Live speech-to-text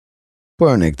Bu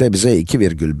örnekte bize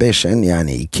 2,5'in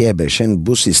yani 2'ye 5'in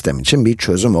bu sistem için bir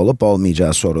çözüm olup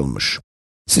olmayacağı sorulmuş.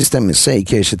 Sistemimiz ise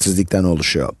iki eşitsizlikten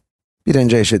oluşuyor.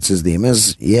 Birinci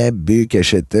eşitsizliğimiz y büyük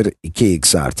eşittir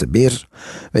 2x artı 1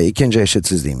 ve ikinci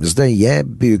eşitsizliğimiz de y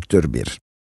büyüktür 1.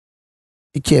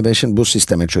 2'ye 5'in bu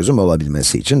sisteme çözüm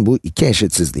olabilmesi için bu iki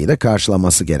eşitsizliği de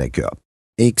karşılaması gerekiyor.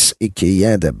 X 2,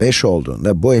 y de 5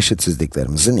 olduğunda bu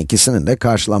eşitsizliklerimizin ikisinin de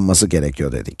karşılanması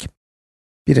gerekiyor dedik.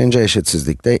 Birinci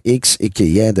eşitsizlikte x 2,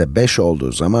 y de 5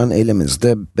 olduğu zaman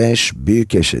elimizde 5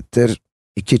 büyük eşittir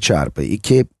 2 çarpı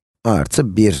 2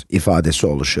 artı 1 ifadesi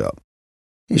oluşuyor.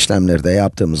 İşlemleri de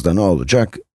yaptığımızda ne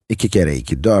olacak? 2 kere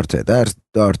 2 4 eder,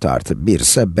 4 artı 1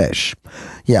 ise 5.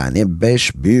 Yani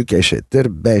 5 büyük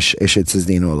eşittir 5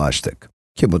 eşitsizliğine ulaştık.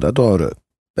 Ki bu da doğru.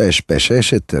 5, 5'e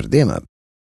eşittir değil mi?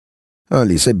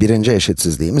 Öyleyse birinci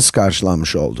eşitsizliğimiz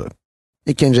karşılanmış oldu.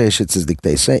 İkinci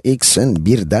eşitsizlikte ise x'in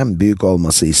 1'den büyük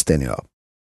olması isteniyor.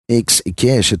 X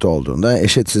 2'ye eşit olduğunda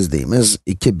eşitsizliğimiz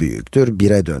 2 büyüktür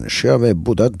 1'e dönüşüyor ve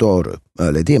bu da doğru.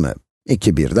 Öyle değil mi?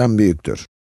 2 1'den büyüktür.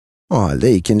 O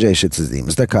halde ikinci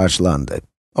eşitsizliğimiz de karşılandı.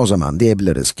 O zaman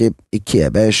diyebiliriz ki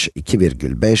 2'ye 5,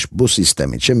 2,5 bu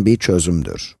sistem için bir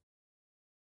çözümdür.